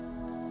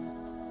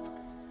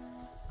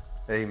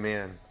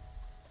Amen.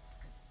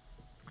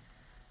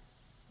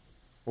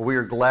 Well, we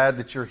are glad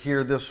that you're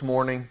here this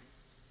morning.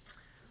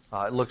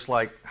 It looks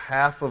like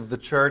half of the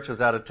church is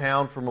out of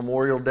town for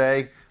Memorial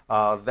Day.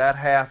 That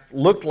half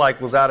looked like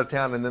was out of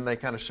town, and then they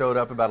kind of showed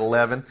up about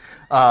 11.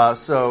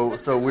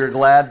 So we're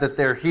glad that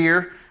they're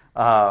here.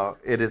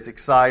 It is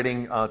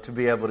exciting to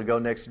be able to go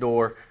next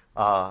door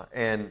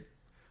and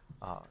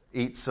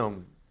eat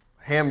some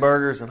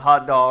hamburgers and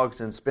hot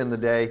dogs and spend the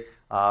day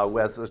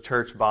as a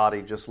church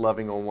body just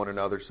loving on one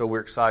another. So we're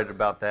excited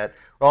about that.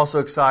 We're also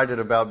excited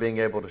about being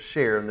able to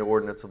share in the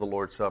ordinance of the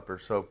Lord's Supper.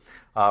 So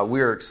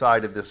we are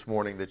excited this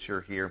morning that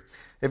you're here.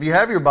 If you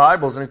have your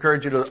Bibles, I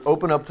encourage you to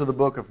open up to the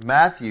book of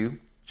Matthew,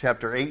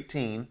 chapter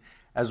 18,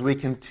 as we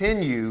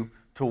continue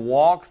to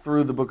walk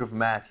through the book of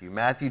Matthew.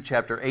 Matthew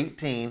chapter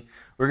 18.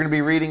 We're going to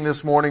be reading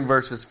this morning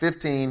verses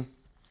 15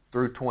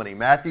 through 20.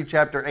 Matthew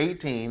chapter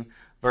 18,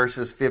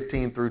 verses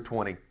 15 through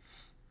 20.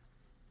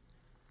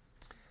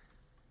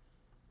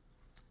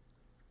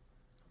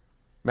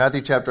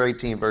 Matthew chapter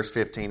 18, verse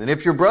 15. And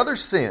if your brother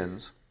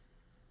sins,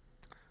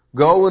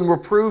 go and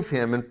reprove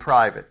him in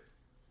private.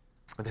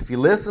 And if he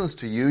listens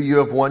to you, you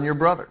have won your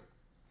brother.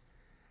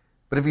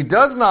 But if he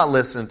does not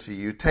listen to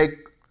you,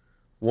 take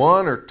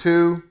one or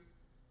two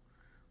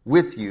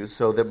with you,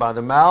 so that by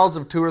the mouths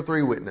of 2 or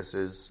 3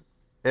 witnesses,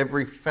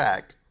 every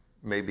fact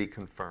may be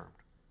confirmed.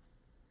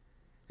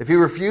 If he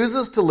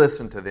refuses to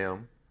listen to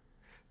them,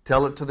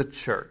 tell it to the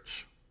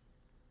church.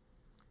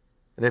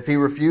 And if he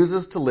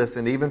refuses to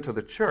listen even to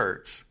the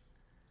church,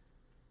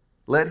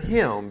 let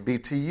him be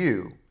to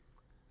you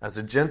as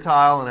a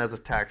Gentile and as a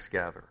tax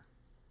gatherer.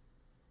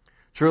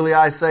 Truly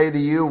I say to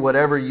you,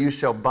 whatever you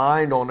shall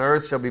bind on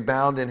earth shall be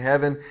bound in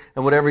heaven,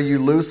 and whatever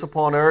you loose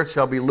upon earth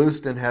shall be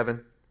loosed in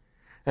heaven.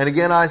 And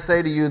again I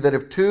say to you that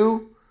if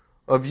 2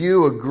 of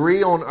you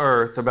agree on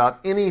earth about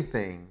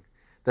anything,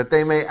 that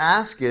they may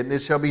ask it, and it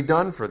shall be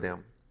done for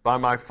them by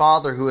my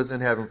Father who is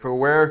in heaven. For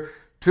where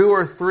 2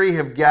 or 3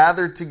 have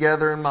gathered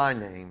together in my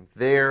name,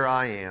 there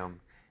I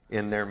am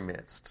in their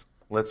midst.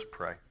 Let's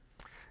pray.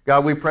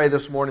 God, we pray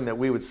this morning that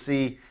we would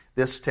see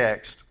this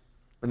text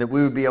and that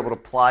we would be able to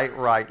apply it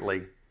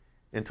rightly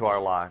into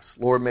our lives.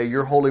 Lord, may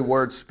your holy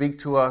word speak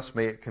to us.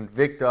 May it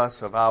convict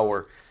us of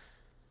our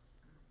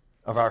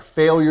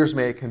failures.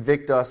 May it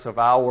convict us of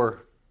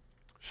our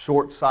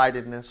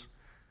short-sightedness.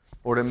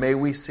 Lord, and may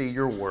we see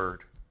your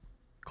word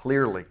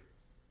clearly.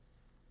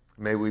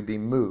 May we be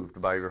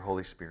moved by your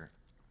Holy Spirit.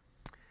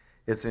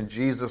 It's in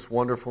Jesus'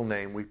 wonderful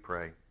name we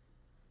pray.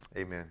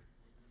 Amen.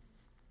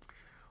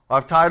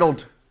 I've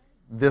titled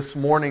this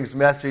morning's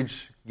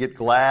message, Get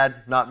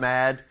Glad, Not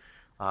Mad.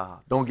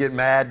 Don't get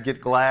mad,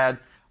 get glad.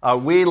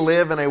 We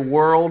live in a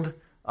world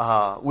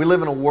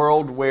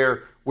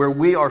where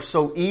we are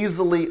so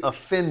easily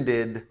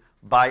offended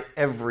by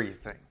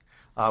everything.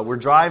 We're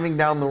driving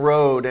down the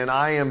road, and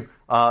I am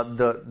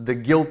the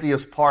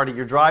guiltiest party.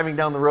 You're driving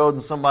down the road,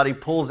 and somebody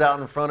pulls out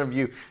in front of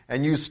you,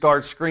 and you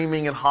start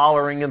screaming and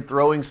hollering and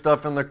throwing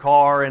stuff in the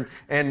car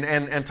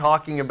and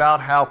talking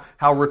about how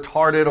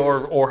retarded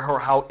or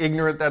how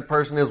ignorant that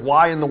person is.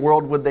 Why in the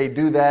world would they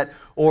do that?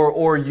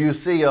 Or you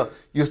see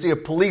a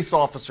police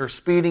officer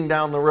speeding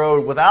down the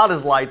road without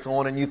his lights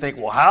on, and you think,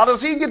 well, how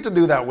does he get to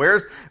do that?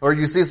 Or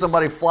you see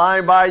somebody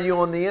flying by you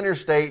on the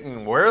interstate,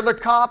 and where are the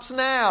cops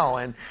now?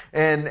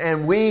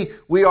 And we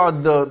are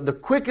the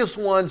quickest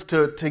ones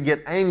to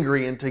get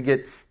angry and to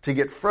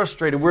get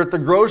frustrated. We're at the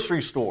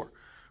grocery store.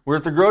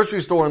 And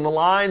the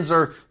lines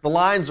are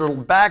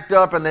backed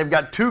up, and they've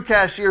got 2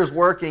 cashiers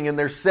working, and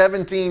there's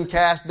 17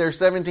 cash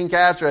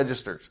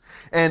registers.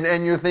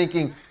 And you're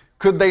thinking,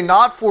 could they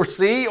not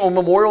foresee on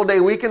Memorial Day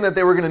weekend that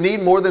they were going to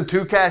need more than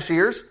 2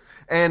 cashiers?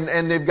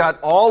 And they've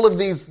got all of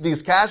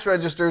these cash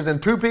registers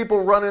and 2 people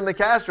running the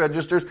cash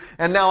registers.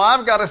 And now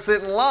I've got to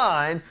sit in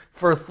line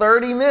for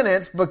 30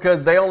 minutes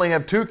because they only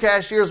have 2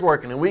 cashiers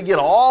working. And we get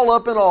all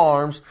up in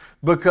arms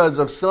because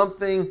of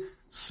something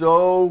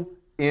so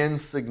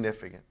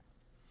insignificant.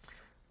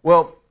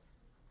 Well,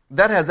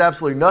 that has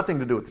absolutely nothing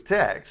to do with the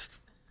text.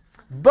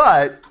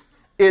 But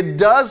it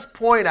does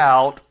point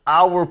out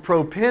our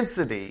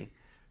propensity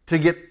to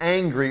get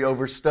angry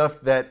over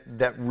stuff that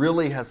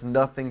really has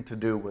nothing to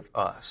do with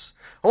us.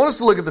 I want us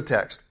to look at the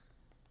text.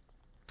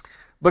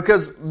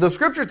 Because the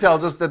Scripture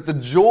tells us that the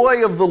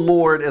joy of the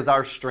Lord is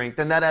our strength,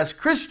 and that as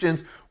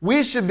Christians,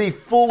 we should be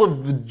full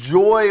of the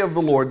joy of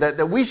the Lord,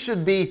 that we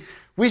should be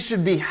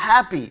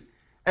happy,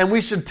 and we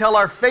should tell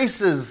our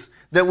faces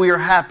that we are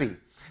happy.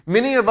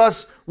 Many of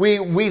us,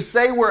 we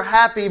say we're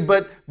happy,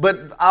 but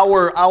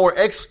our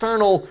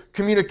external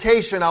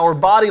communication, our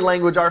body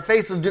language, our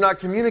faces do not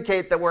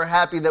communicate that we're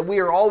happy, that we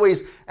are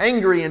always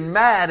angry and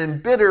mad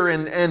and bitter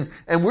and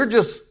we're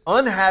just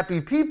unhappy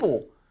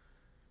people.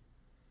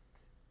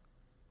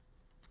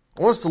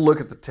 I want us to look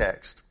at the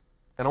text,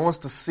 and I want us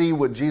to see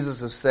what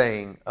Jesus is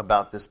saying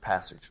about this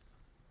passage.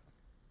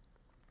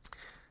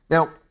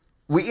 Now,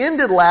 we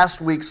ended last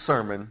week's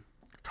sermon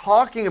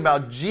talking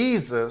about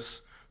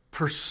Jesus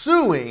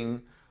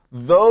pursuing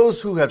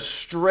those who have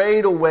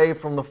strayed away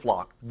from the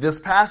flock. This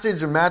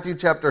passage in Matthew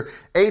chapter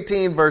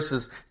 18,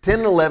 verses 10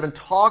 and 11,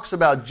 talks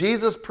about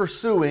Jesus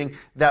pursuing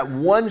that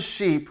one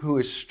sheep who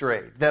is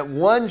strayed, that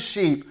one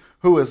sheep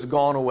who has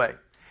gone away.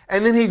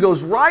 And then he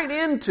goes right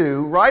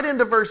into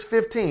verse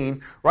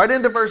 15,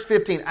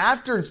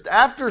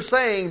 after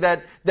saying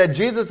that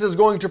Jesus is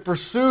going to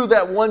pursue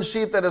that one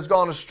sheep that has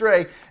gone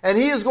astray, and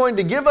he is going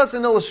to give us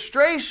an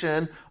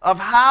illustration of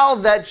how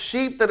that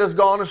sheep that has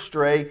gone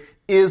astray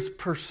is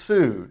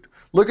pursued.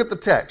 Look at the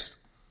text.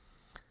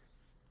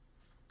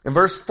 In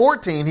verse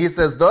 14, he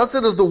says, "Thus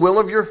it is the will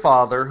of your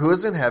Father who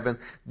is in heaven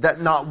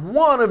that not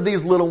one of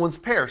these little ones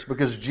perish,"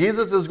 because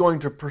Jesus is going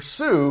to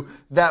pursue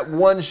that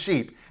one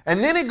sheep.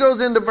 And then it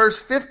goes into verse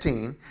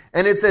 15,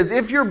 and it says,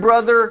 "If your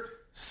brother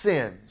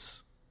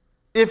sins,"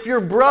 if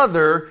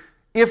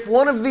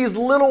one of these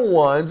little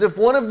ones, if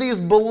one of these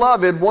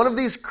beloved, one of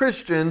these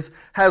Christians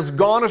has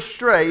gone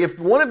astray, if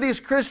one of these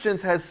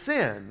Christians has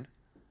sinned,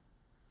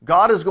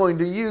 God is going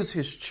to use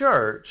His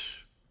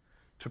church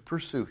to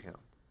pursue him.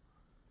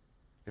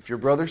 If your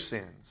brother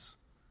sins,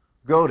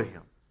 go to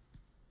him.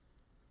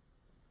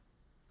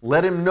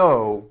 Let him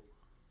know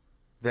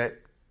that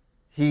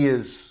he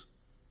is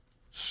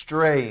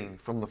straying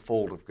from the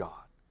fold of God.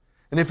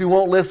 And if he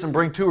won't listen,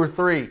 bring 2 or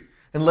 3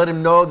 and let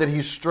him know that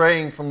he's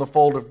straying from the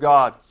fold of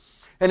God.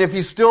 And if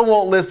he still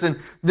won't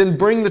listen, then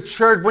bring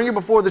it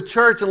before the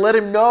church and let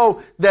him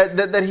know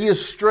that he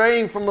is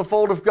straying from the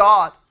fold of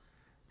God.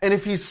 And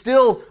if he's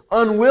still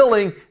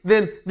unwilling,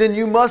 then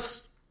you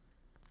must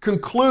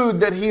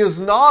conclude that he is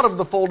not of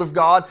the fold of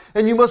God,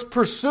 and you must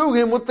pursue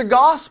him with the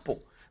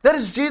gospel. That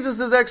is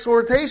Jesus'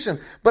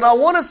 exhortation. But I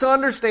want us to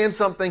understand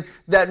something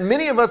that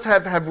many of us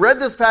have read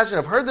this passage,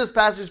 have heard this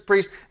passage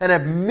preached, and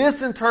have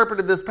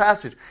misinterpreted this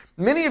passage.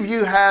 Many of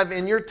you have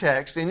in your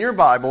text, in your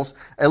Bibles,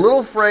 a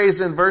little phrase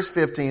in verse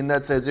 15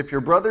 that says, "If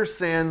your brother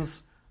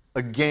sins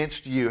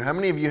against you." How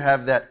many of you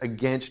have that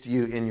 "against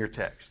you" in your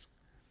text?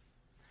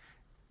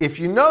 If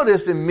you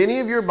notice, in many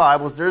of your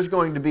Bibles, there's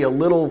going to be a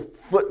little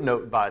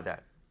footnote by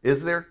that.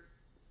 Is there?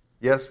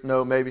 Yes,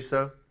 no, maybe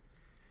so?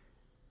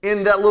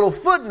 In that little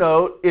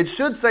footnote, it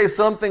should say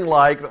something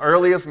like, the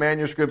earliest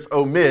manuscripts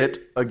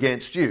omit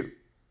 "against you."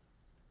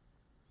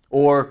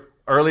 Or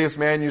earliest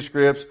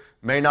manuscripts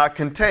may not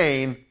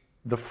contain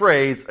the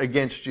phrase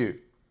 "against you."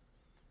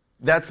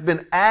 That's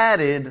been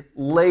added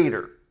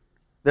later.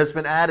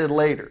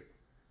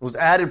 It was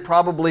added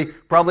probably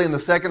in the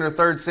 2nd or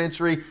 3rd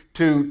century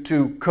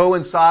to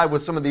coincide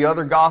with some of the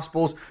other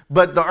Gospels.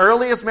 But the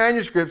earliest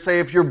manuscripts say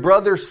if your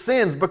brother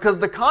sins, because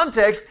the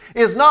context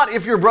is not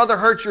if your brother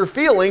hurts your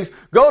feelings,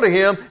 go to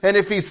him, and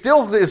if he's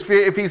still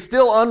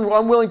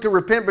unwilling to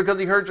repent because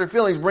he hurt your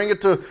feelings, bring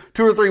it to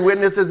 2 or 3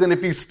 witnesses, and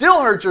if he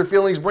still hurts your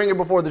feelings, bring it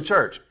before the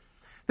church.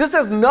 This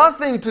has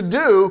nothing to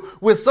do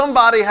with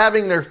somebody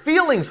having their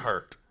feelings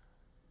hurt.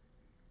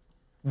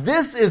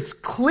 This is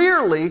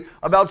clearly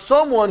about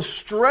someone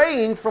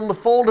straying from the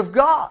fold of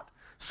God.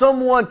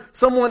 Someone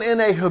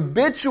in a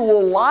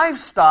habitual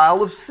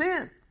lifestyle of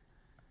sin.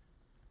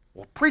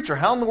 Well, preacher,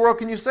 how in the world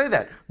can you say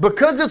that?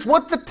 Because it's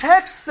what the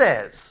text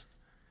says.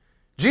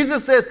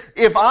 Jesus says,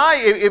 if I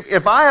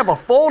have a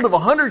fold of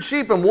 100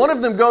 sheep and one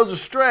of them goes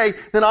astray,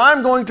 then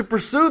I'm going to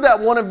pursue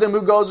that one of them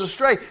who goes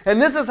astray. And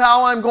this is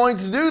how I'm going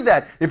to do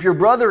that. If your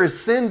brother has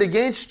sinned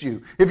against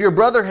you, if your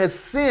brother has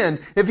sinned,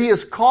 if he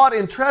is caught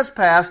in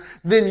trespass,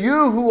 then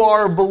you who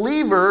are a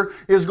believer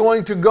is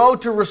going to go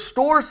to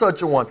restore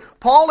such a one.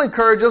 Paul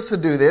encouraged us to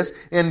do this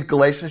in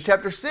Galatians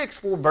chapter 6,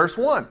 verse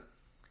 1.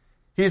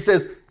 He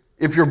says,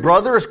 if your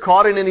brother is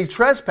caught in any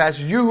trespass,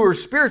 you who are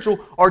spiritual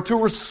are to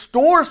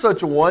restore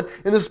such a one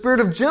in the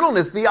spirit of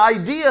gentleness. The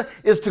idea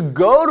is to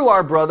go to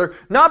our brother,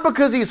 not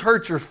because he's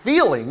hurt your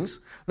feelings,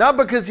 not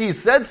because he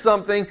said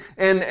something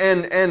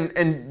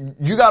and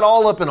you got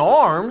all up in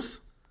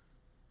arms.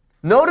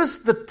 Notice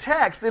the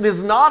text. It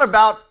is not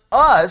about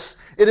us.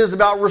 It is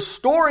about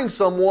restoring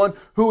someone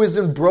who is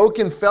in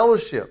broken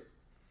fellowship.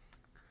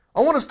 I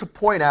want us to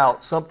point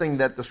out something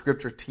that the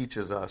Scripture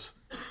teaches us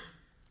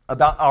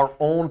about our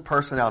own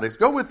personalities.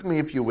 Go with me,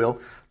 if you will,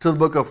 to the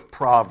book of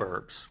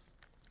Proverbs.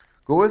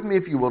 Go with me,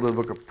 if you will, to the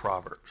book of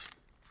Proverbs.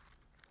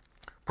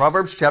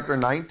 Proverbs chapter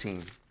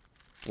 19.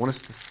 I want us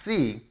to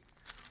see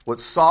what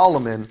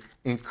Solomon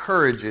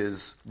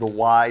encourages the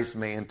wise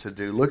man to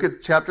do. Look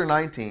at chapter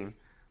 19,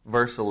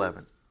 verse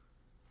 11.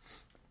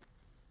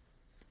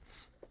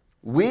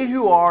 We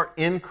who are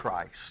in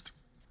Christ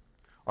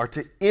are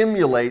to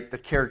emulate the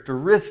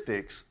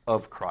characteristics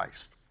of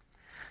Christ.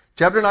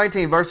 Chapter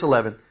 19, verse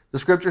 11. The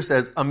Scripture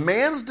says, a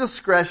man's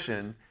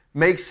discretion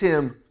makes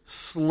him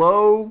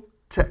slow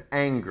to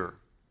anger,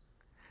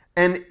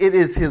 and it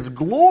is his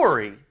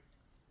glory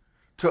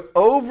to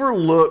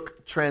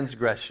overlook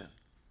transgression.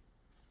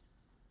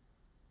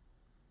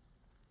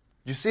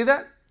 Did you see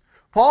that?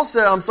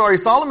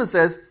 Solomon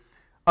says,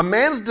 a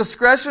man's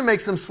discretion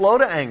makes him slow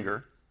to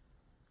anger.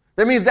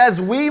 That means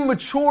as we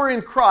mature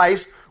in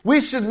Christ,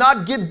 we should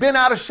not get bent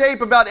out of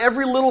shape about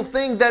every little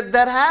thing that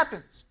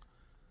happens.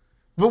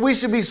 But we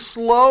should be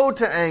slow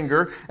to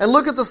anger. And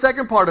look at the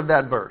second part of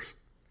that verse.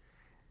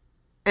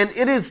 And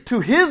it is to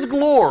His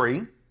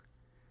glory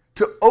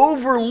to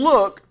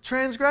overlook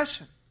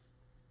transgression.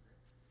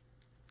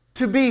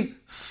 To be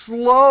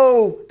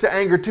slow to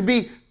anger, to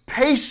be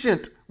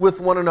patient with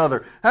one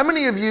another. How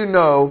many of you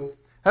know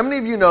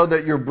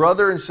that your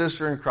brother and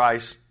sister in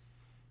Christ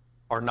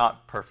are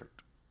not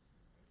perfect?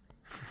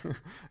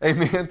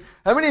 Amen.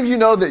 How many of you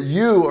know that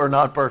you are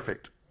not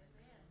perfect?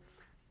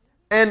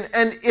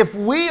 And if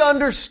we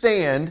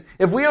understand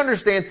that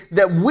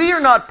we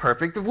are not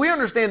perfect, if we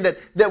understand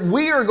that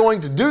we are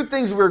going to do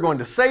things, we are going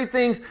to say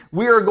things,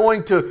 we are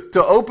going to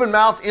open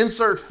mouth,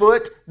 insert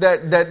foot,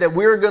 that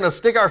we're going to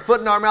stick our foot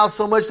in our mouth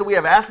so much that we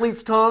have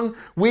athlete's tongue,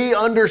 we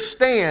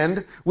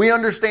understand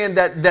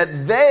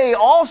that they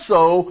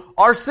also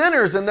are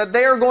sinners and that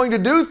they are going to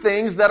do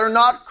things that are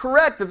not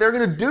correct, that they're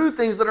going to do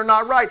things that are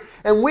not right.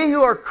 And we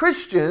who are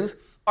Christians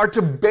are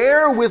to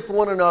bear with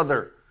one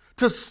another.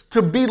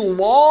 To be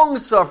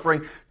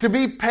long-suffering, to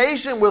be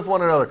patient with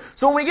one another.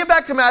 So when we get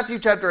back to Matthew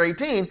chapter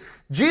 18,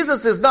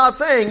 Jesus is not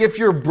saying if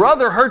your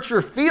brother hurts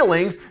your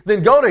feelings,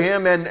 then go to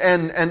him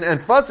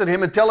and fuss at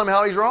him and tell him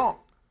how he's wrong.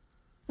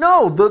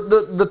 No,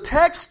 the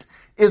text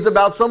is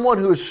about someone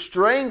who is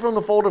straying from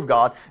the fold of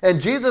God,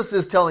 and Jesus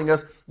is telling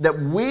us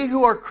that we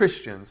who are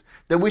Christians,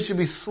 that we should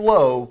be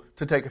slow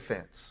to take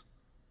offense.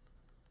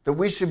 That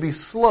we should be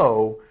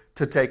slow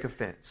to take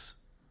offense.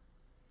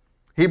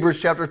 Hebrews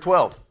chapter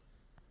 12.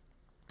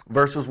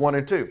 Verses 1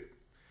 and 2.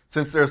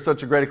 Since there is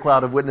such a great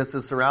cloud of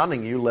witnesses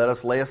surrounding you, let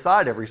us lay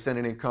aside every sin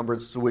and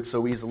encumbrance which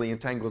so easily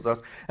entangles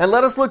us. And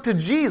let us look to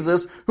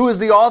Jesus, who is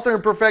the author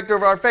and perfecter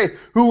of our faith,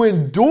 who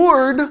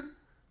endured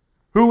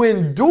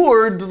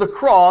the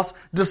cross,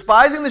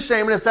 despising the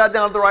shame, and has sat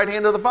down at the right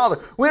hand of the Father.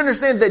 We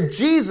understand that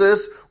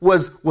Jesus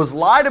was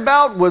lied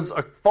about, was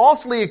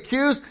falsely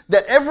accused,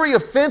 that every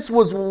offense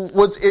was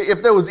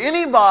if there was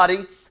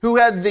anybody who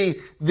had the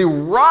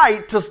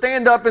right to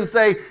stand up and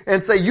say,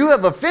 you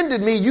have offended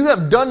me, you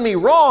have done me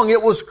wrong,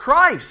 it was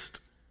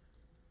Christ.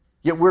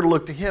 Yet we're to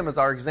look to Him as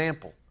our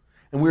example.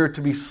 And we're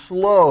to be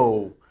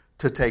slow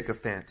to take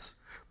offense.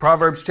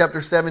 Proverbs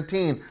chapter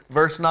 17,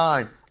 verse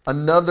 9,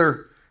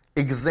 another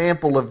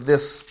example of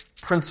this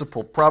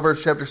principle.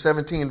 Proverbs chapter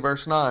 17,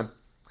 verse 9.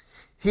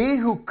 He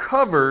who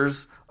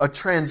covers a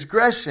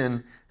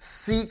transgression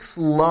seeks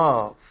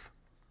love.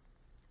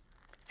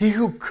 He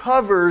who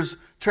covers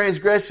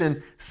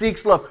transgression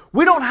seeks love.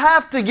 We don't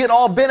have to get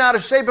all bent out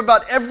of shape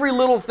about every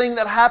little thing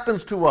that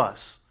happens to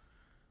us.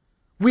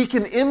 We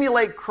can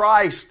emulate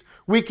Christ.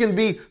 We can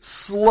be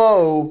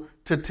slow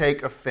to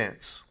take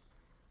offense.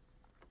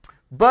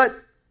 But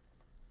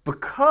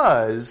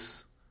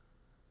because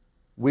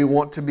we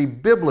want to be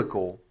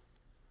biblical,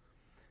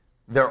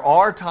 there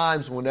are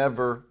times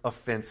whenever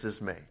offense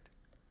is made.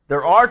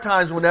 There are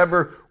times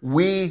whenever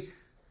we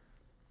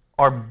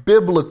are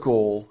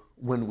biblical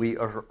when we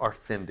are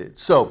offended.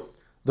 So,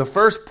 the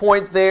first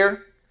point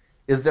there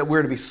is that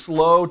we're to be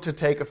slow to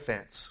take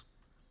offense.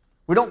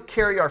 We don't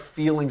carry our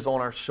feelings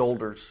on our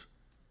shoulders,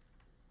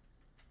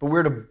 but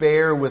we're to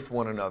bear with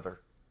one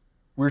another.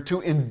 We're to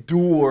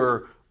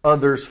endure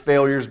others'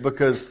 failures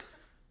because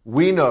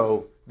we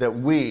know that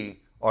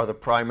we are the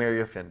primary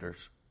offenders.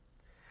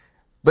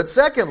 But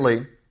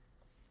secondly,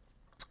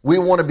 we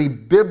want to be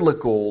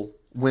biblical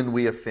when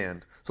we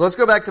offend. So let's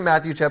go back to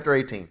Matthew chapter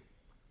 18.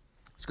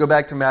 Let's go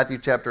back to Matthew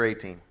chapter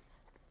 18.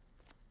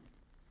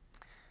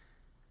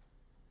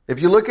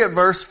 If you look at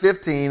verse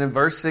 15 and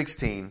verse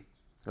 16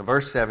 and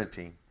verse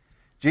 17,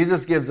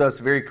 Jesus gives us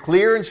very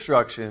clear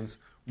instructions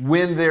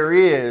when there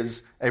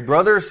is a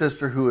brother or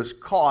sister who is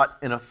caught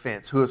in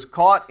offense, who is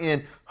caught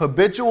in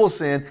habitual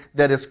sin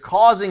that is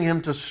causing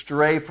him to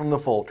stray from the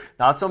fold.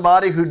 Not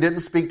somebody who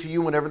didn't speak to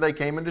you whenever they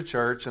came into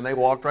church and they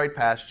walked right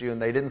past you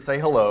and they didn't say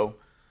hello.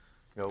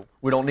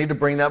 We don't need to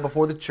bring that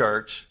before the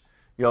church.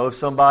 If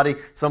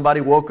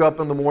somebody woke up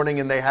in the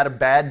morning and they had a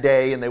bad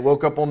day and they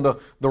woke up on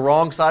the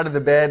wrong side of the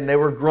bed and they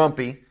were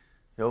grumpy,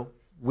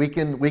 we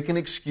can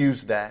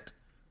excuse that.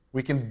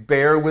 We can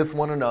bear with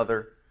one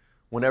another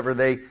whenever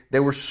they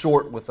were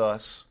short with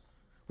us.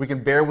 We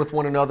can bear with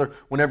one another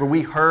whenever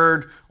we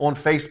heard on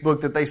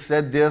Facebook that they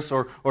said this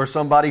or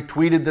somebody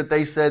tweeted that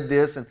they said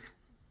this, and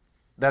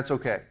that's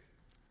okay.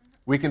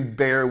 We can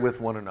bear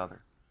with one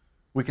another.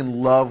 We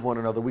can love one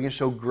another. We can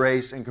show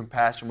grace and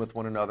compassion with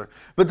one another.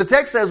 But the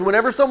text says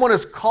whenever someone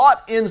is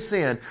caught in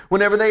sin,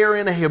 whenever they are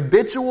in a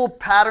habitual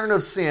pattern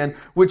of sin,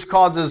 which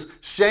causes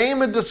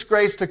shame and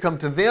disgrace to come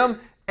to them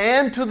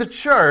and to the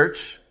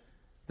church,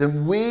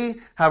 then we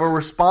have a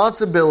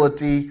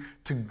responsibility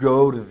to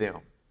go to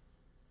them.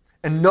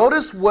 And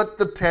notice what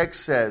the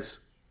text says.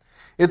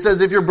 It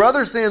says, if your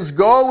brother sins,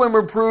 go and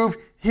reprove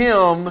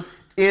him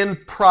in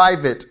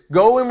private.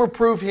 Go and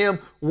reprove him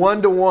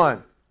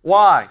one-to-one.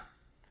 Why?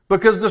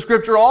 Because the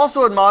Scripture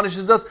also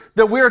admonishes us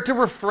that we are to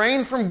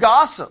refrain from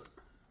gossip.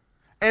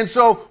 And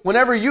so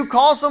whenever you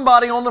call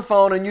somebody on the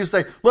phone and you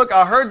say, look,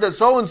 I heard that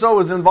so-and-so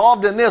is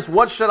involved in this,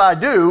 what should I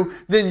do?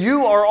 Then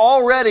you are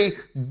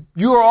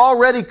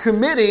already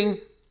committing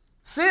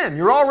sin.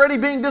 You're already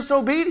being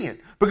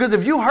disobedient. Because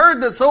if you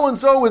heard that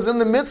so-and-so is in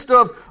the midst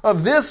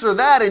of this or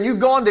that and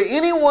you've gone to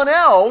anyone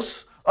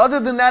else other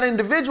than that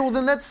individual,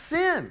 then that's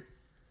sin.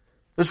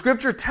 The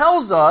Scripture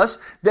tells us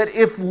that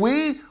if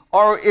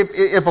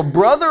a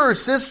brother or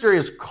sister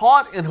is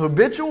caught in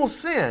habitual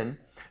sin,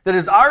 that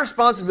it's our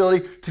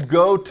responsibility to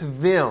go to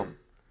them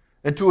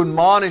and to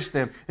admonish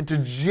them and to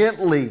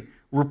gently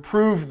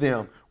reprove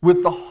them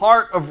with the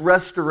heart of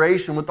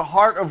restoration, with the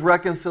heart of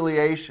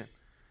reconciliation.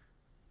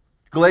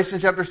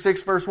 Galatians chapter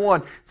 6, verse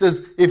 1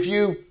 says, if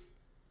you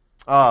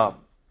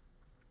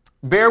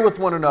bear with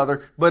one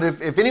another, but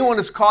if anyone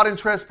is caught in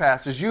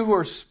trespasses, you who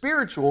are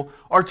spiritual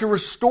are to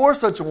restore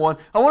such a one.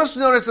 I want us to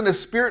notice in a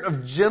spirit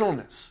of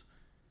gentleness.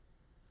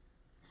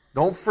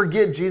 Don't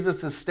forget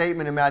Jesus'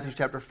 statement in Matthew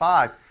chapter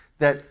 5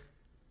 that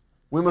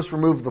we must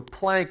remove the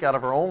plank out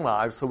of our own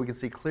eye so we can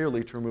see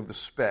clearly to remove the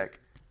speck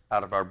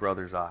out of our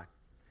brother's eye.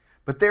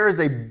 But there is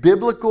a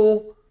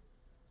biblical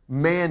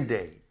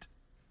mandate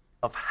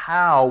of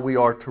how we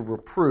are to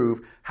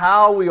reprove,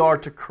 how we are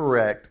to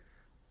correct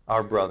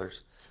our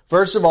brothers.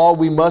 First of all,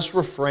 we must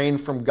refrain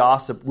from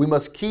gossip. We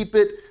must keep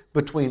it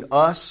between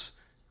us,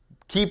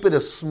 keep it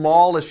as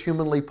small as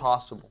humanly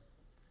possible.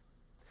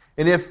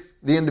 And if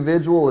the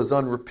individual is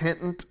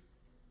unrepentant,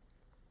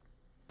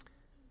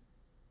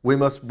 we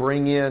must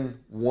bring in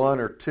one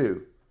or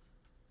two.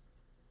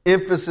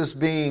 Emphasis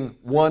being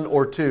 1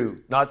 or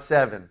 2, not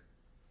 7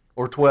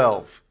 or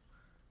 12.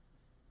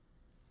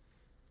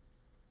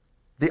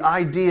 The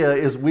idea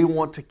is we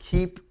want to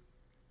keep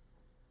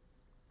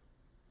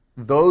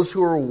those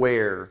who are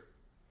aware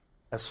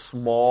as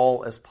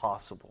small as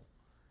possible,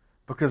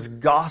 because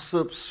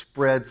gossip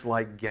spreads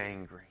like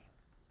gangrene.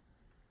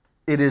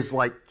 It is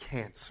like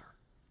cancer.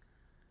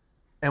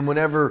 And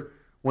whenever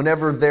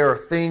there are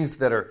things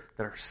that are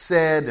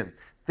said and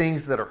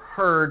things that are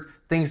heard,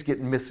 things get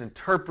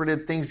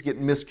misinterpreted, things get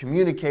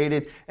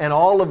miscommunicated, and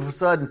all of a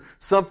sudden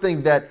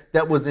something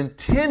that was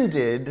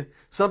intended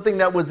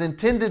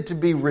to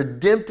be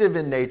redemptive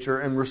in nature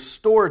and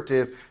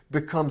restorative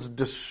becomes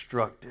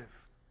destructive,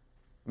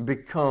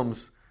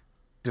 becomes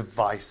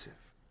divisive.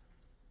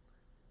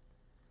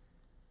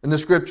 And the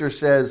Scripture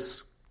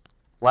says,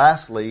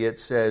 lastly, it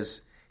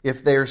says,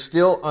 if they are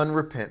still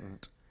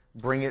unrepentant,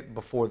 bring it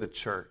before the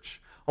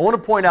church. I want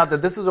to point out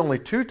that this is only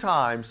 2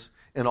 times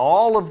in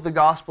all of the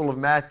Gospel of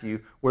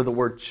Matthew where the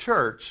word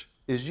church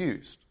is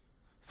used.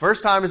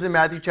 First time is in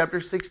Matthew chapter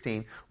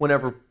 16,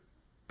 whenever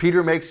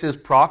Peter makes his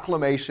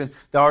proclamation,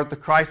 "Thou art the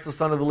Christ, the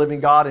Son of the living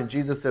God." And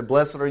Jesus said,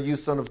 "Blessed are you,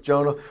 son of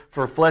Jonah,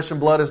 for flesh and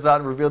blood has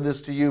not revealed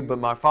this to you, but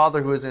my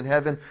Father who is in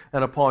heaven.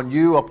 And upon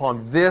you,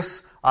 upon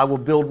this, I will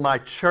build my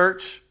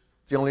church."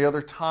 It's the only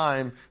other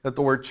time that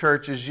the word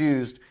church is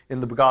used in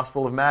the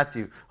Gospel of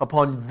Matthew.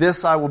 "Upon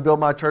this I will build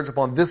my church,"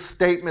 upon this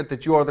statement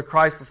that you are the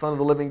Christ, the Son of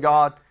the living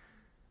God.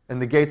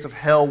 "And the gates of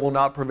hell will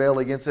not prevail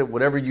against it.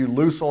 Whatever you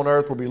loose on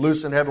earth will be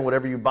loosed in heaven.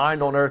 Whatever you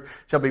bind on earth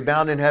shall be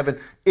bound in heaven."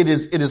 It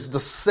is the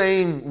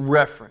same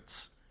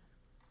reference.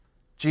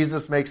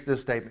 Jesus makes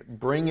this statement.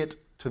 Bring it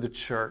to the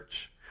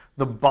church.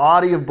 The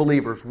body of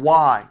believers.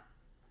 Why?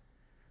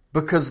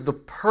 Because the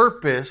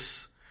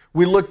purpose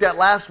we looked at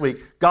last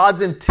week,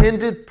 God's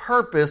intended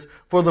purpose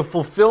for the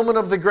fulfillment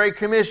of the Great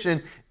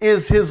Commission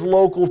is His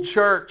local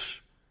church.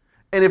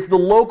 And if the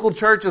local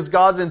church is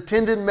God's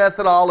intended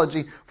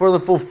methodology for the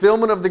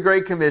fulfillment of the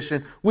Great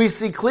Commission, we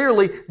see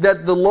clearly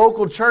that the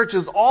local church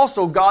is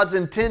also God's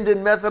intended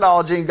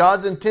methodology and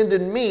God's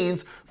intended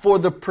means for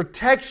the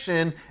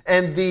protection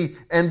and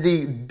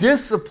the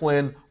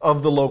discipline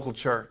of the local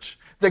church.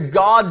 That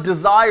God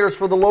desires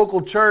for the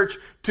local church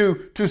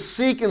to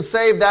seek and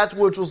save that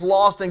which was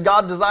lost, and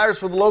God desires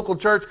for the local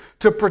church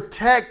to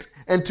protect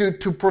and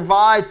to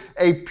provide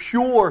a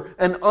pure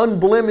and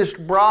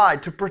unblemished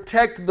bride, to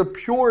protect the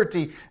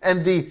purity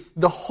and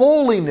the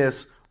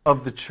holiness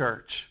of the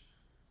church.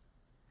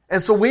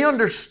 And so we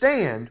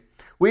understand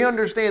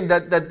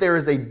that there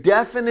is a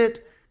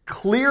definite,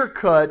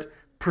 clear-cut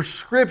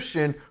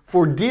prescription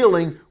for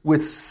dealing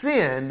with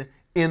sin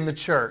in the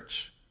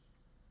church.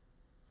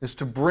 Is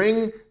to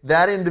bring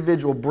that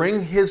individual,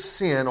 bring his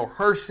sin or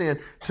her sin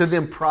to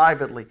them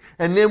privately,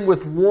 and then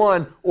with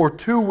 1 or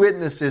 2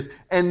 witnesses,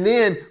 and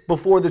then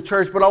before the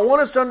church. But I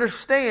want us to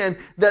understand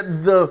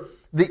that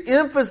the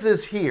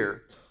emphasis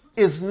here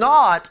is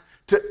not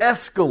to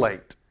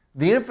escalate.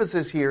 The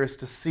emphasis here is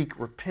to seek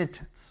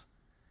repentance.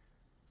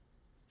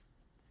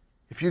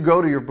 If you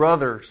go to your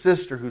brother or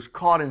sister who's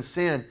caught in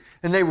sin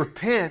and they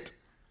repent,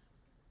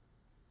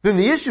 then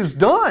the issue's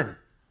done.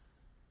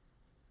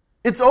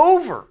 It's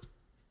over.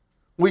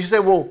 We say,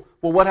 well,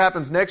 what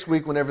happens next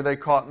week whenever they're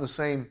caught in the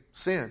same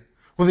sin?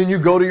 Well, then you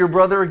go to your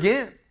brother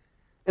again.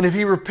 And if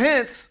he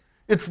repents,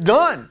 it's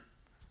done.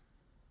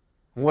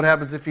 What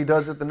happens if he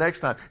does it the next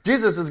time?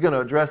 Jesus is going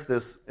to address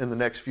this in the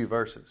next few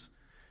verses.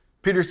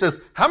 Peter says,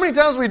 how many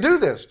times we do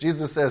this?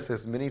 Jesus says,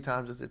 as many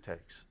times as it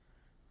takes.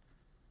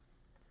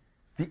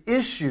 The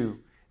issue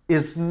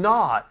is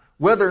not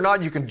whether or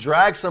not you can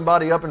drag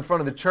somebody up in front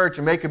of the church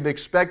and make a big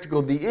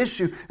spectacle. The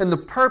issue and the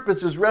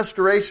purpose is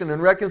restoration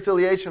and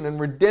reconciliation and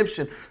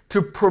redemption,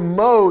 to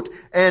promote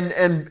and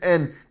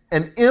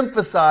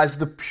emphasize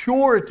the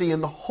purity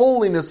and the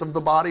holiness of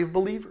the body of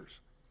believers.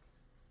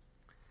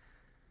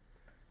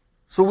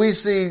 So we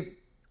see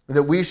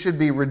that we should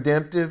be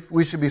redemptive,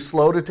 we should be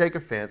slow to take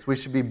offense, we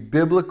should be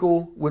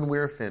biblical when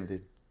we're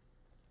offended,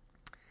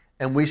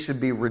 and we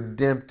should be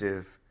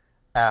redemptive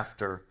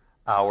after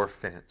our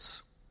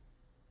offense.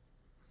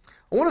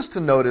 I want us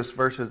to notice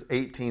verses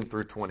 18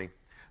 through 20,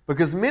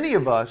 because many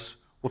of us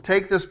will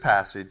take this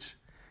passage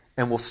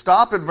and we'll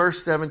stop at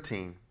verse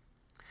 17,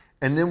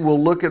 and then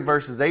we'll look at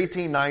verses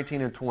 18,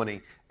 19, and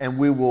 20, and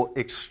we will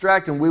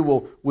extract and we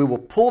will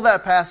pull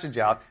that passage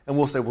out, and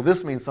we'll say, well,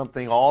 this means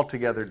something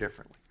altogether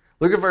differently.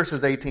 Look at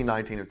verses 18,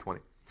 19, and 20.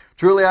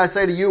 Truly I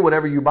say to you,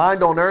 whatever you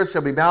bind on earth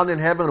shall be bound in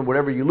heaven, and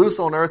whatever you loose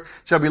on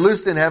earth shall be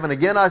loosed in heaven.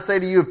 Again I say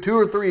to you, if 2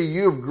 or 3 of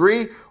you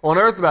agree on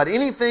earth about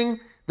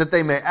anything that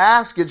they may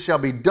ask, it shall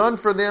be done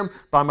for them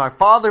by my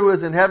Father who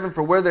is in heaven.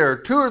 For where there are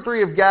 2 or 3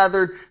 have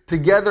gathered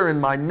together in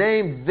my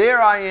name, there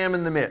I am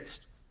in the midst.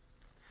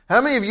 How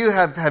many of you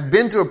have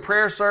been to a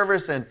prayer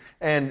service and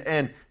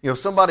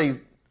somebody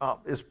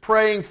is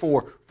praying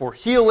for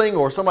healing,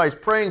 or somebody's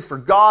praying for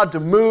God to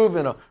move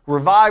in a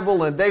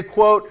revival, and they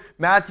quote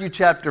Matthew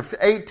chapter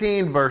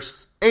 18,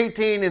 verse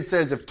 18, and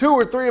says, if 2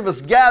 or 3 of us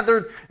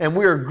gathered and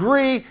we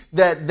agree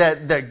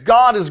that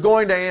God is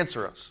going to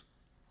answer us.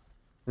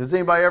 Has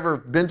anybody ever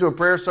been to a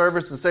prayer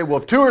service and say, well,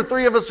 if 2 or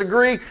 3 of us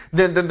agree,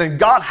 then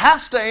God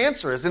has to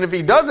answer us, and if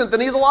He doesn't, then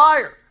He's a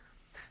liar?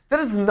 That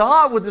is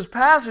not what this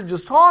passage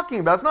is talking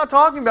about. It's not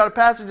talking about a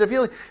passage of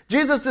healing.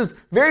 Jesus is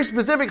very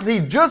specific. He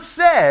just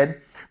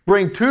said,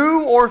 bring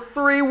 2 or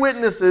 3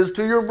 witnesses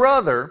to your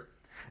brother,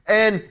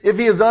 and if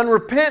he is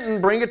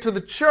unrepentant, bring it to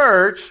the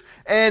church,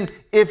 and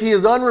if he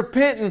is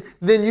unrepentant,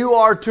 then you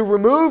are to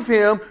remove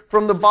him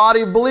from the body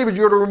of believers.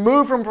 You are to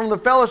remove him from the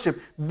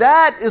fellowship.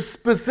 That is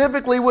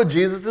specifically what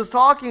Jesus is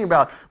talking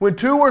about. When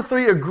 2 or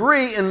 3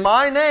 agree in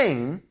my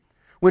name,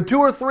 when 2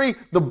 or 3,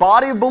 the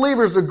body of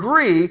believers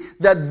agree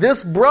that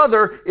this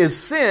brother is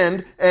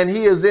sinned and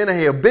he is in a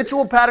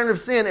habitual pattern of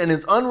sin and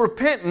is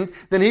unrepentant,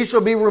 then he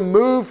shall be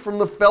removed from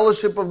the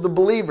fellowship of the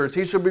believers.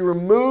 He shall be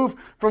removed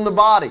from the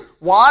body.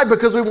 Why?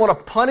 Because we want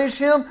to punish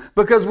him?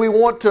 Because we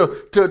want to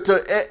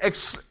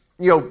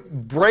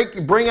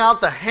bring out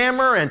the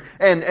hammer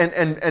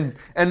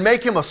and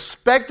make him a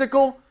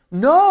spectacle?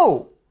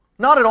 No,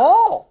 not at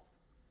all.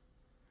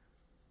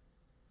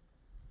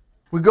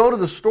 We go to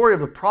the story of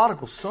the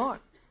prodigal son.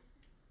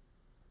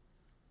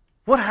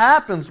 What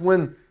happens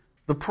when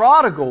the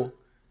prodigal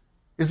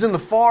is in the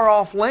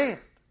far-off land?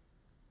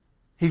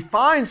 He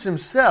finds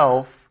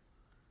himself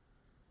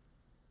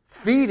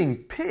feeding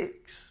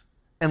pigs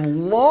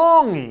and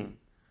longing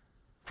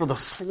for the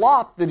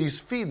slop that he's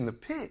feeding the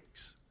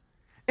pigs.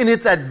 And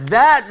it's at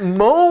that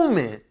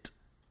moment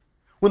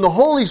when the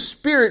Holy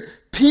Spirit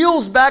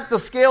peels back the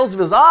scales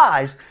of his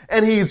eyes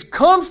and he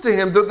comes to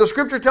him. The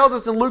scripture tells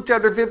us in Luke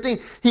chapter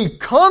 15, he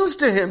comes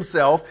to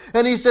himself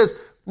and he says,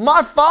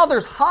 my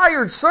father's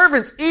hired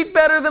servants eat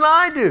better than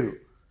I do.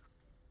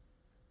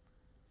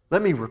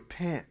 Let me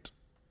repent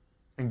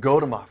and go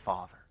to my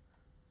father,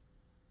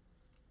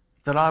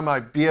 that I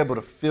might be able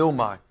to fill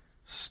my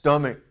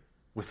stomach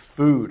with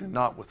food and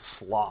not with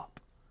slop.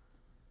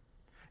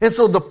 And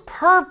so the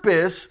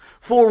purpose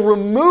for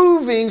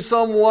removing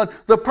someone,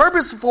 the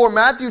purpose for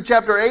Matthew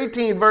chapter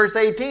 18, verse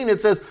 18,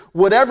 it says,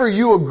 whatever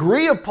you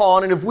agree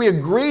upon, and if we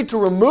agree to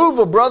remove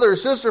a brother or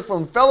sister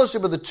from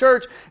fellowship of the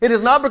church, it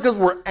is not because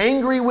we're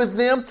angry with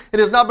them,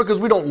 it is not because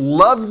we don't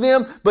love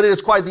them, but it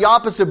is quite the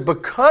opposite.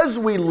 Because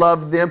we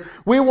love them,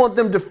 we want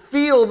them to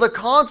feel the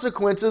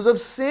consequences of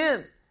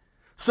sin,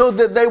 so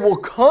that they will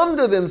come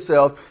to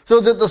themselves,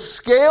 so that the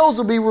scales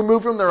will be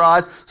removed from their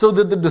eyes, so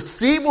that the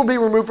deceit will be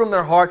removed from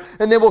their heart,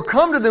 and they will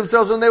come to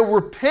themselves and they will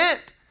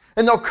repent.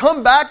 And they'll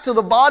come back to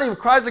the body of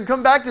Christ and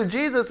come back to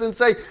Jesus and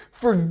say,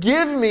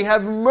 forgive me,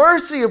 have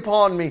mercy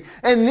upon me.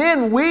 And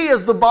then we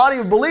as the body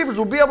of believers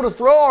will be able to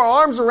throw our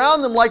arms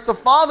around them like the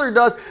Father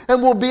does,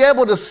 and we'll be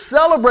able to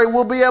celebrate.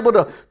 We'll be able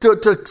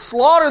to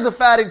slaughter the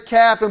fatted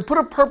calf and put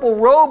a purple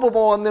robe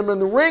upon them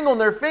and the ring on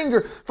their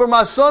finger. For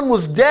my son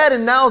was dead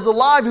and now is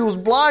alive. He was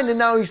blind and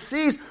now he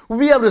sees. We'll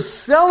be able to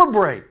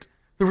celebrate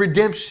the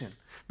redemption.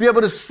 Be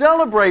able to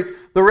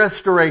celebrate the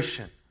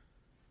restoration.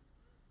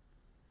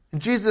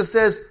 And Jesus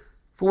says,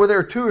 for where there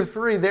are 2 or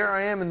 3, there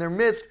I am in their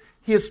midst.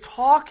 He is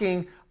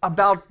talking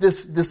about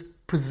this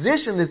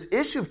position, this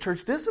issue of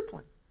church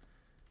discipline.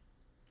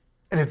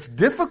 And it's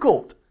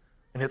difficult,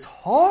 and it's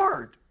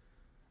hard,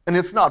 and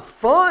it's not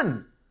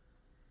fun.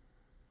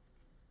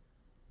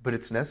 But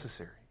it's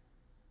necessary.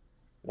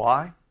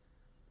 Why?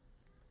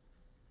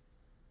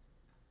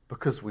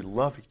 Because we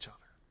love each other.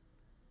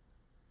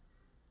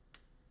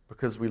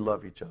 Because we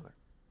love each other.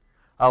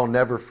 I'll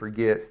never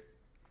forget,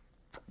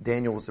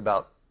 Daniel was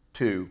about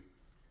 2,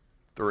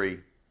 3. He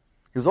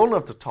was old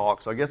enough to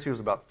talk, so I guess he was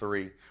about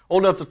 3.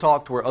 Old enough to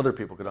talk to where other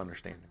people could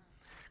understand him.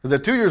 Because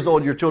at 2 years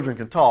old, your children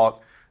can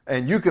talk,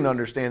 and you can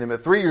understand them.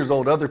 At 3 years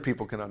old, other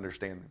people can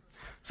understand them.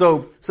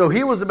 So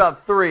he was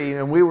about 3,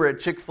 and we were at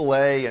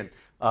Chick-fil-A, and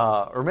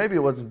or maybe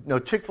it wasn't, no,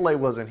 Chick-fil-A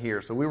wasn't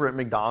here, so we were at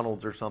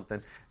McDonald's or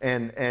something,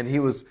 and he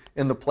was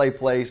in the play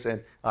place,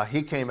 and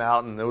he came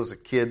out, and there was a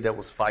kid that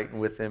was fighting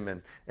with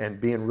him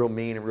and being real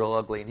mean and real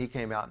ugly, and he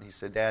came out and he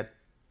said, Dad,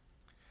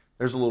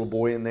 there's a little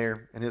boy in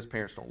there, and his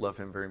parents don't love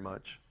him very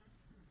much.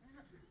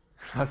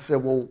 I said,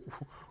 well,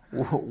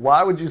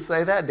 why would you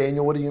say that,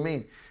 Daniel? What do you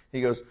mean?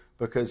 He goes,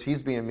 because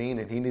he's being mean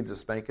and he needs a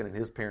spanking and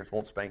his parents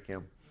won't spank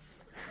him.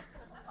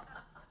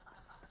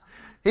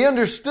 He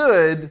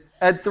understood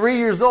at 3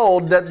 years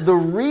old that the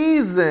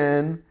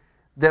reason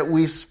that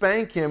we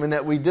spank him and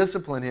that we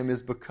discipline him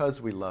is because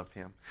we love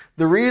him.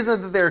 The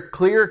reason that there are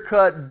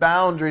clear-cut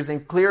boundaries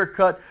and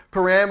clear-cut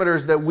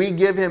parameters that we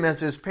give him as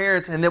his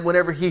parents, and that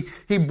whenever he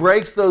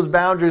breaks those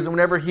boundaries and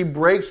whenever he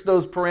breaks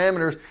those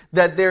parameters,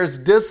 that there's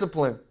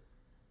discipline.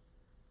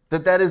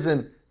 That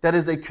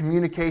is a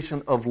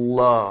communication of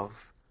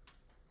love.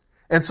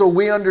 And so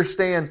we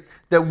understand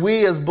that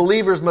we as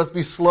believers must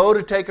be slow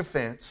to take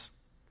offense.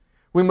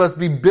 We must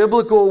be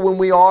biblical when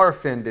we are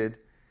offended.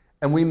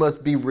 And we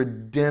must be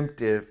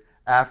redemptive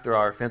after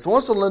our offense. I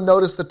want us to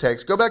notice the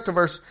text. Go back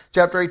to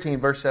chapter 18,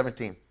 verse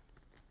 17.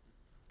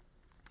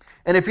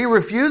 And if he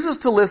refuses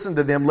to listen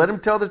to them, let him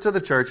tell it to the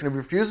church. And if he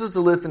refuses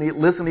to listen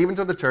even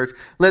to the church,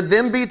 let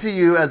them be to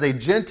you as a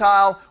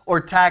Gentile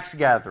or tax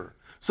gatherer.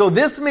 So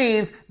this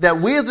means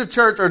that we as a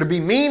church are to be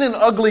mean and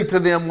ugly to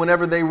them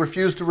whenever they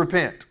refuse to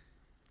repent.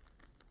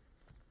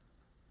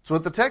 That's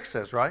what the text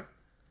says, right?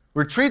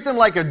 We treat them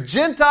like a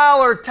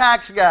Gentile or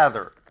tax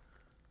gatherer.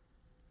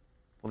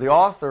 Well, the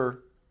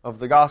author of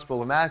the Gospel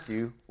of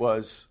Matthew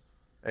was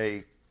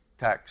a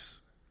tax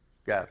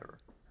gatherer.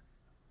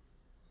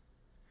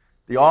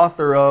 The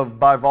author of,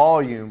 by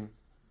volume,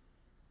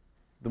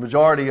 the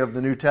majority of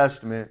the New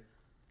Testament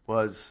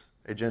was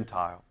a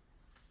Gentile,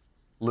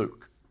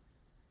 Luke.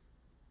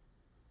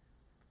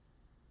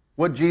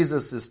 What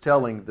Jesus is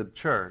telling the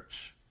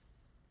church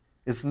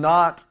is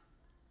not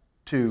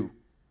to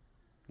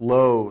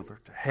loathe or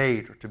to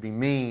hate or to be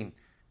mean,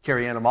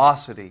 carry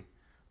animosity,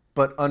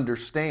 but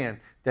understand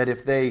that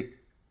if they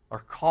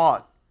are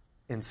caught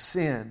in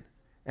sin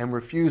and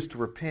refuse to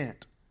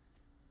repent,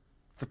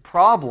 the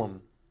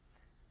problem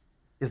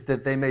is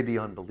that they may be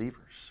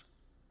unbelievers.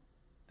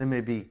 They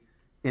may be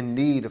in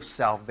need of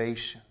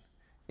salvation,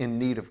 in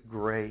need of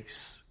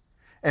grace.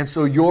 And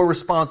so your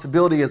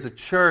responsibility as a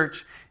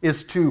church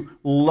is to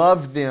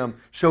love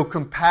them, show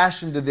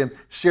compassion to them,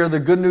 share the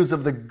good news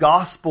of the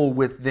gospel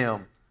with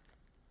them.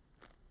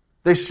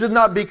 They should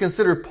not be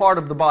considered part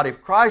of the body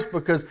of Christ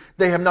because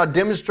they have not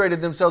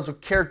demonstrated themselves with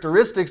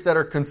characteristics that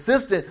are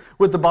consistent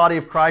with the body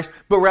of Christ,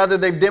 but rather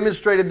they've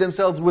demonstrated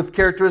themselves with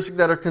characteristics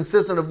that are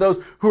consistent of those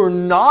who are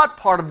not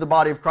part of the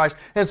body of Christ.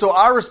 And so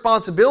our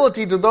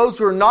responsibility to those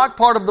who are not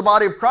part of the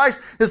body of Christ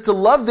is to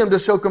love them, to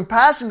show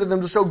compassion to them,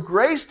 to show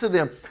grace to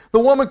them. The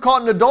woman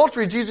caught in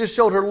adultery, Jesus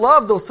showed her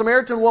love. The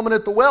Samaritan woman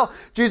at the well,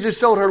 Jesus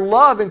showed her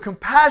love and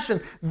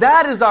compassion.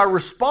 That is our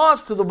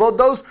response to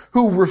those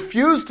who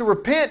refuse to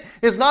repent,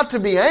 is not to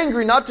be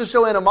angry, not to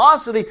show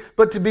animosity,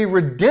 but to be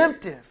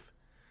redemptive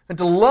and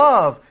to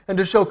love and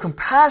to show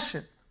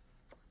compassion.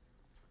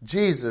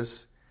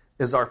 Jesus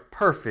is our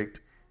perfect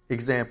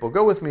example.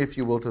 Go with me, if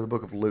you will, to the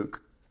book of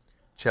Luke,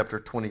 chapter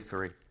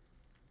 23.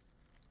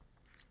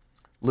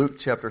 Luke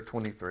chapter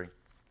 23.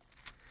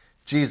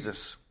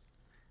 Jesus,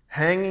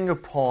 hanging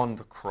upon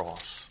the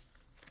cross,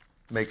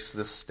 makes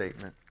this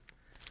statement.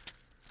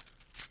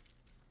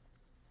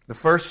 The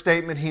first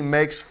statement he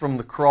makes from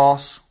the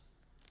cross,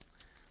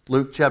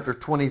 Luke chapter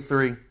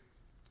 23,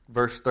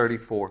 verse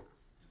 34.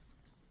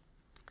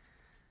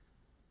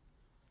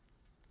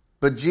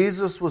 But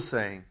Jesus was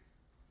saying,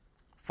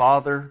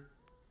 Father,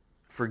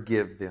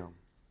 forgive them,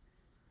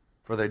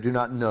 for they do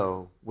not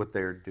know what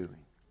they are doing.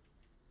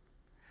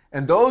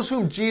 And those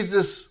whom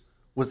Jesus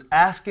was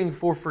asking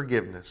for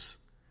forgiveness,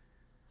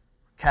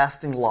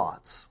 casting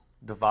lots,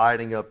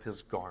 dividing up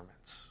his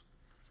garments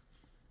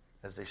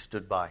as they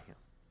stood by him.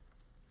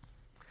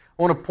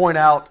 I want to point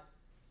out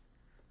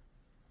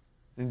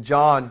in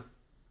John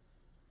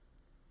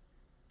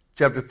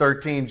chapter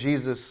 13,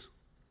 Jesus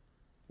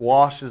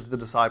washes the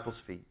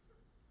disciples' feet.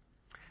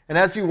 And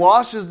as he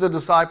washes the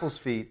disciples'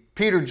 feet,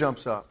 Peter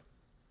jumps up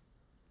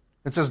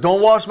and says,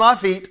 "Don't wash my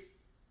feet.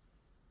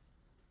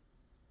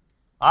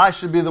 I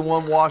should be the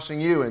one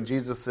washing you." And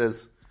Jesus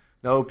says,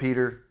 "No,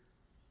 Peter,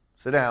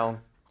 sit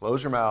down,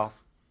 close your mouth,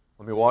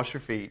 let me wash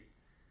your feet."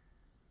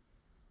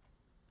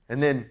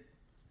 And then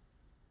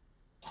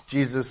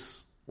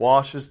Jesus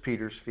washes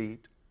Peter's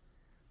feet.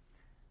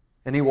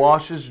 And he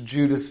washes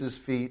Judas's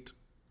feet.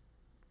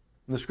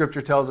 And the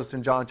scripture tells us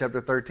in John chapter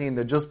 13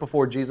 that just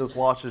before Jesus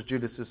washes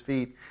Judas's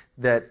feet,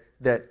 that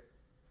the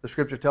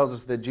scripture tells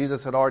us that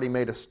Jesus had already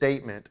made a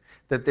statement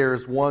that there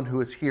is one who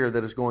is here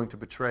that is going to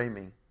betray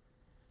me.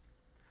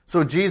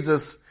 So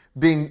Jesus,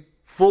 being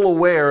full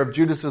aware of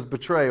Judas's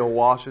betrayal,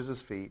 washes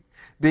his feet.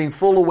 Being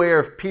full aware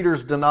of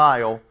Peter's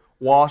denial,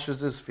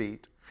 washes his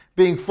feet.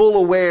 Being full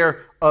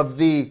aware of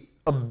the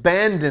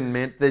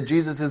abandonment that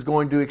Jesus is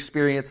going to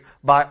experience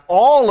by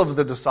all of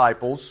the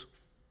disciples,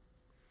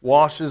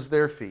 washes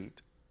their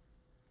feet.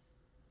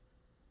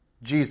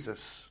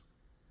 Jesus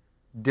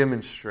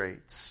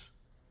demonstrates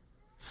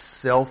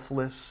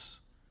selfless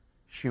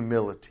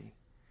humility.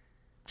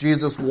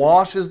 Jesus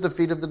washes the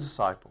feet of the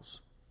disciples.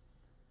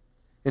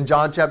 In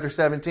John chapter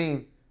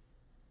 17,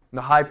 in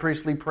the high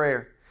priestly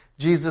prayer,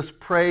 Jesus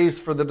prays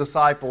for the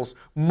disciples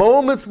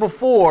moments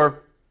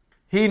before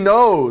He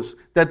knows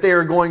that they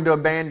are going to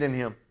abandon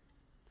Him.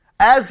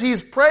 As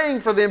He's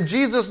praying for them,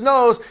 Jesus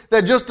knows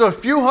that just a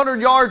few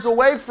hundred yards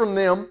away from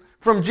them,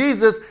 from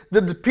Jesus,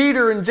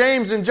 Peter and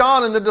James and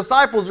John and the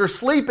disciples are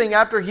sleeping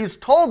after He's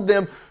told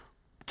them,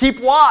 keep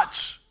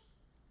watch.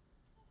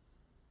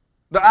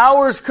 The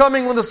hour is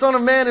coming when the Son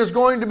of Man is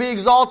going to be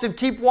exalted.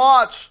 Keep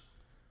watch.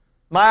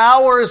 My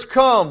hour has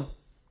come.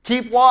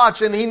 Keep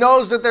watch. And He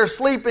knows that they're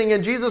sleeping,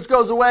 and Jesus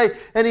goes away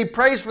and He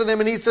prays for them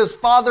and He says,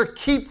 Father,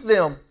 keep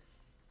them.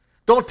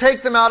 Don't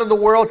take them out of the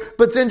world,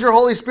 but send your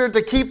Holy Spirit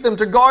to keep them,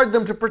 to guard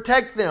them, to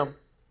protect them.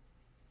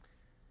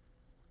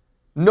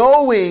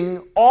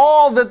 Knowing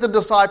all that the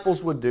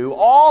disciples would do,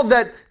 all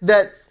that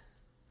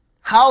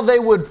how they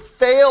would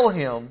fail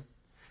Him,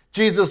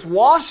 Jesus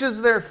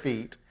washes their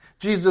feet.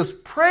 Jesus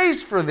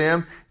prays for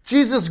them.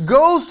 Jesus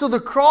goes to the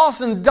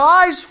cross and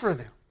dies for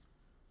them.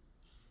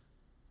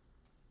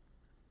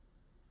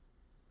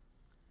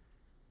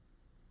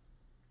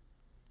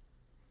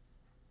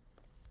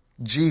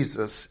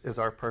 Jesus is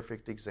our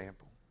perfect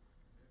example.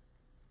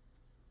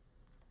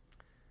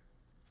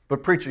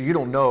 But preacher, you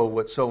don't know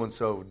what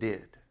so-and-so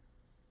did.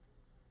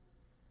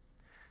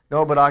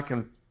 No, but I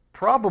can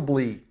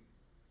probably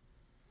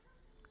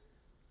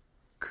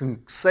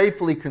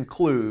safely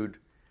conclude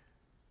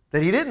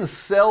that he didn't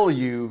sell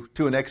you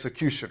to an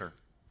executioner.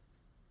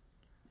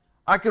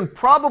 I can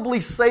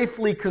probably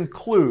safely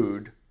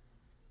conclude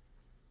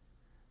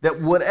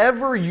that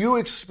whatever you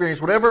experience,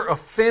 whatever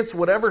offense,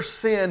 whatever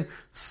sin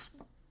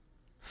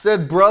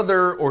said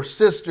brother or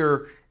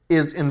sister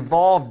is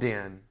involved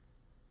in,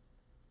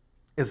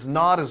 is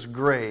not as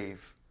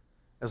grave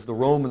as the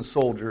Roman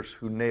soldiers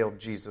who nailed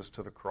Jesus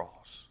to the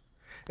cross.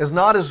 Is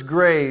not as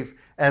grave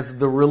as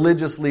the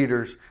religious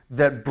leaders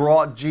that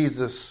brought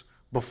Jesus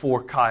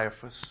before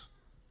Caiaphas,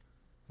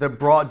 that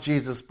brought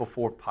Jesus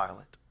before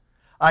Pilate.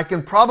 I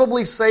can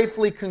probably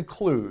safely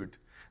conclude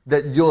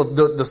that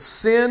the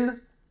sin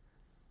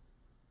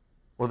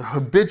or the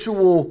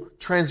habitual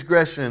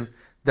transgression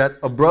that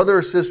a brother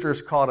or sister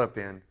is caught up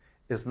in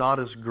is not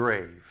as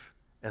grave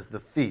as the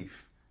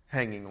thief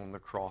hanging on the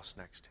cross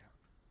next to him.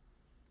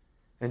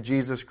 And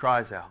Jesus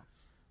cries out,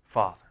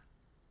 Father,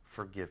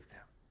 forgive them.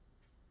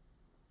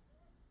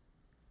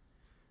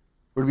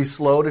 We're to be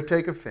slow to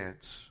take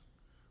offense.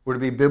 We're to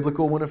be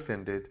biblical when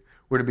offended.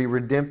 We're to be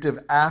redemptive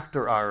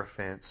after our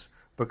offense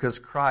because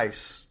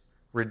Christ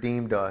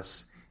redeemed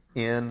us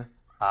in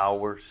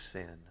our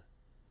sin.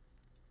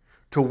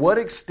 To what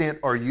extent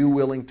are you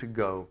willing to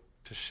go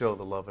to show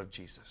the love of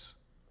Jesus?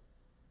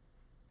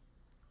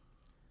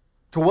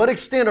 To what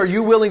extent are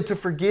you willing to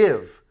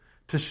forgive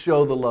to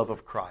show the love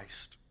of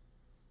Christ?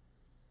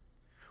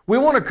 We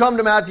want to come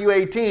to Matthew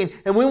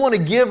 18 and we want to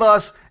give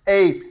us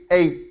a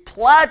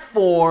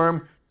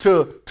platform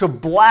to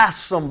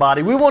blast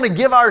somebody. We want to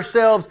give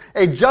ourselves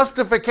a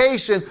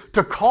justification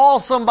to call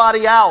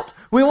somebody out.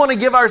 We want to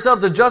give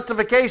ourselves a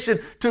justification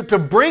to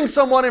bring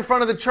someone in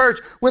front of the church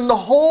when the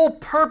whole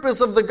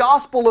purpose of the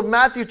gospel of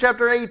Matthew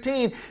chapter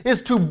 18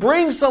 is to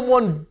bring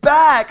someone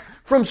back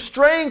from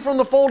straying from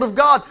the fold of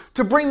God,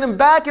 to bring them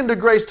back into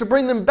grace, to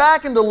bring them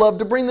back into love,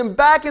 to bring them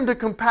back into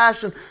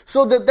compassion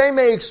so that they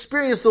may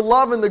experience the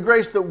love and the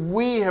grace that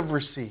we have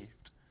received.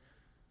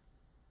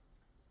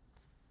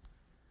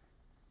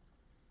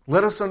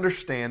 Let us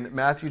understand that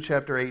Matthew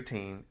chapter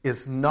 18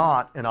 is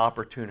not an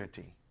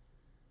opportunity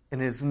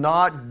and is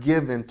not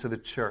given to the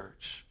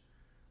church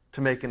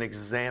to make an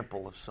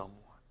example of someone.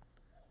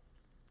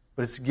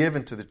 But it's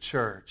given to the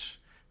church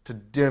to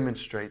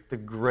demonstrate the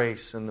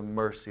grace and the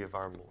mercy of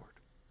our Lord.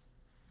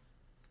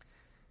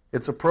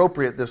 It's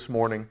appropriate this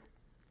morning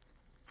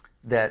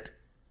that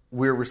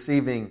we're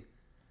receiving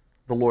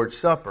the Lord's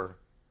Supper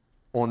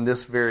on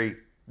this very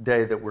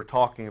day that we're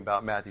talking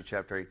about Matthew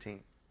chapter 18.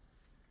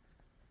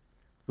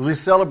 We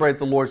celebrate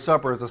the Lord's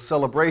Supper as a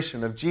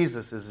celebration of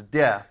Jesus'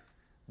 death,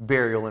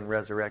 burial, and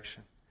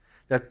resurrection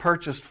that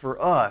purchased for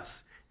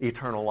us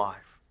eternal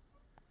life.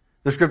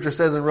 The Scripture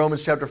says in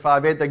Romans chapter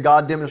 5:8 that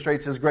God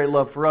demonstrates His great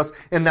love for us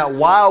in that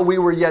while we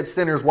were yet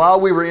sinners,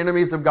 while we were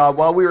enemies of God,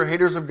 while we were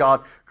haters of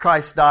God,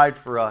 Christ died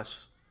for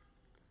us.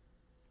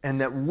 And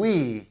that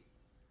we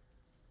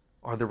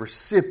are the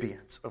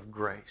recipients of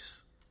grace.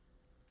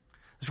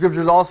 The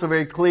Scripture is also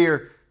very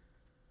clear.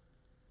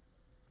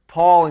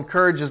 Paul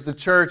encourages the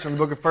church in the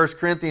book of 1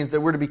 Corinthians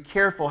that we're to be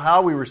careful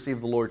how we receive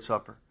the Lord's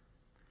Supper.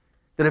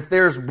 That if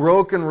there's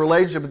broken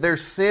relationship, if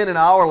there's sin in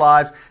our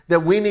lives,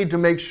 that we need to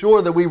make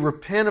sure that we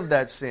repent of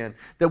that sin.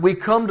 That we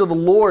come to the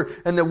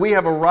Lord and that we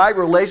have a right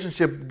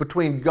relationship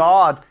between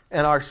God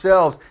and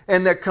ourselves.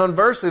 And that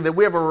conversely, that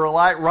we have a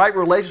right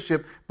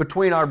relationship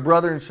between our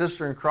brother and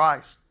sister in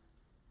Christ.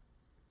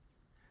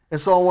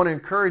 And so I want to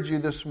encourage you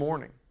this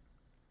morning,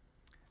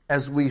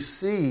 as we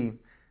see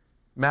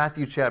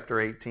Matthew chapter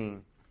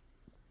 18,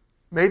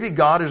 maybe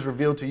God has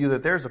revealed to you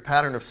that there's a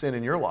pattern of sin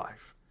in your life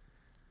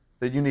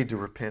that you need to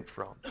repent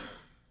from.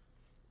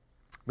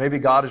 Maybe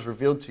God has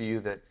revealed to you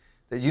that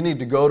you need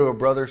to go to a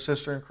brother or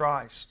sister in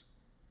Christ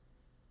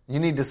You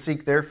need to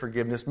seek their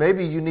forgiveness.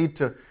 Maybe you need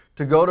to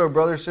go to a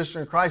brother or sister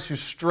in Christ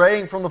who's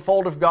straying from the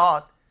fold of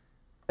God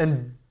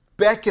and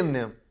beckon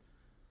them.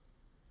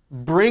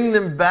 Bring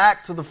them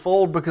back to the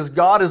fold, because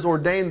God has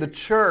ordained the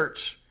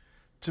church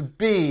to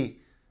be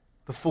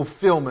the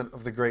fulfillment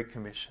of the Great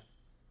Commission.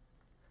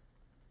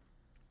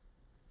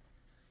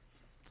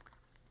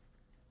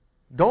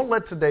 Don't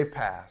let today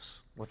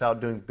pass without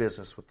doing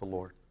business with the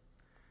Lord.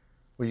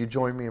 Will you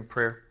join me in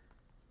prayer?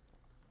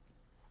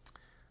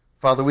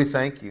 Father, we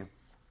thank you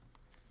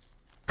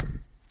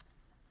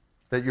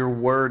that your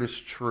word is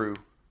true.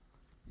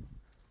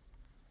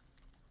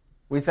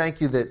 We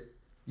thank you that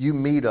you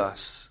meet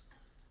us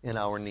in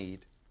our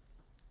need.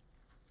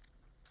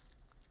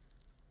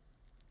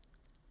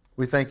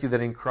 We thank you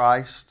that in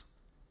Christ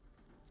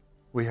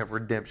we have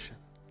redemption.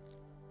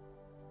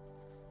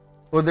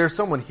 Lord, there's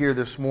someone here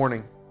this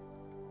morning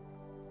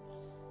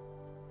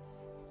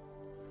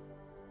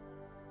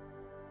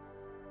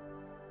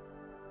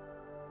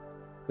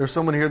There's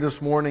someone here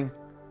this morning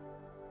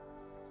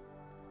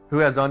who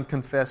has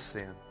unconfessed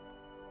sin.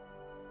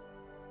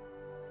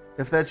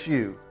 If that's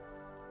you,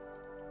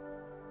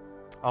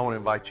 I want to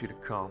invite you to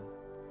come.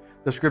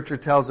 The Scripture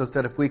tells us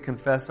that if we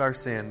confess our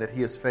sin, that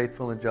He is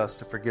faithful and just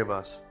to forgive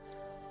us.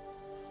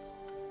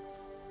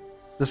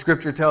 The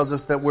Scripture tells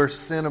us that where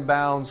sin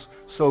abounds,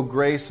 so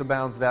grace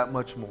abounds that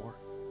much more.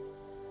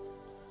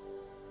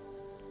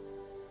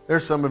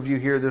 There's some of you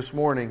here this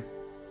morning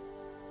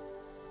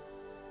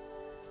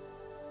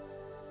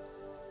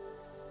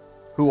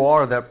who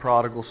are that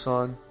prodigal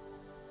son,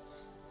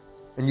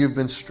 and you've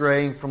been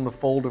straying from the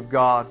fold of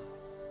God.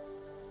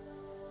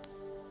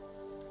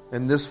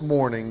 And this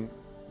morning,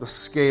 the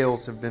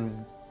scales have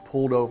been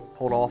pulled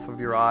off of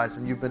your eyes,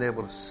 and you've been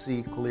able to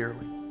see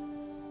clearly.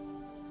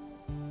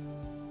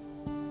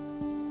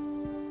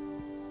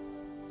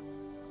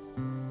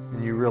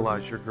 And you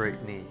realize your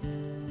great need.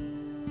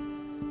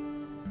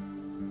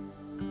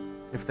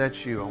 If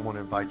that's you, I want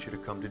to invite you to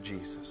come to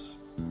Jesus.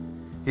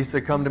 He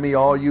said, "Come to me,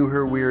 all you who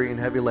are weary and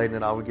heavy laden,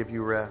 and I will give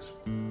you rest."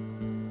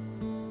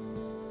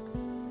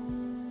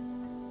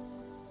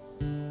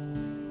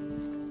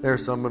 There are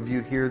some of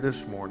you here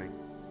this morning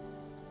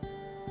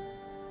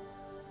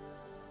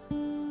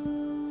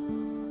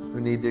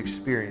who need to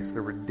experience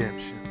the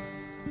redemption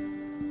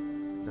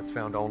that's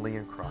found only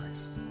in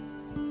Christ.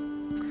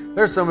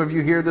 There are some of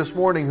you here this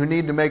morning who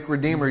need to make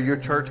Redeemer your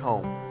church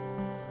home.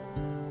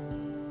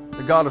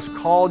 That God has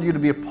called you to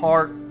be a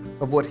part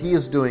of what He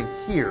is doing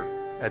here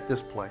at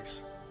this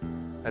place,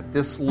 at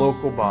this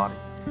local body.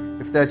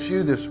 If that's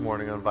you this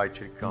morning, I invite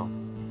you to come.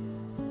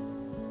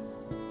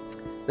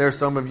 There are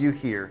some of you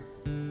here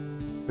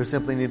who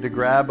simply need to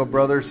grab a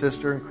brother or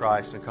sister in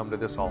Christ and come to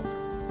this altar.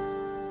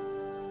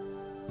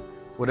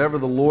 Whatever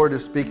the Lord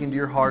is speaking to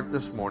your heart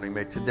this morning,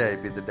 may today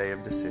be the day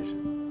of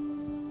decision.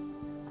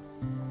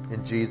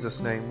 In Jesus'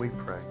 name we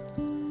pray.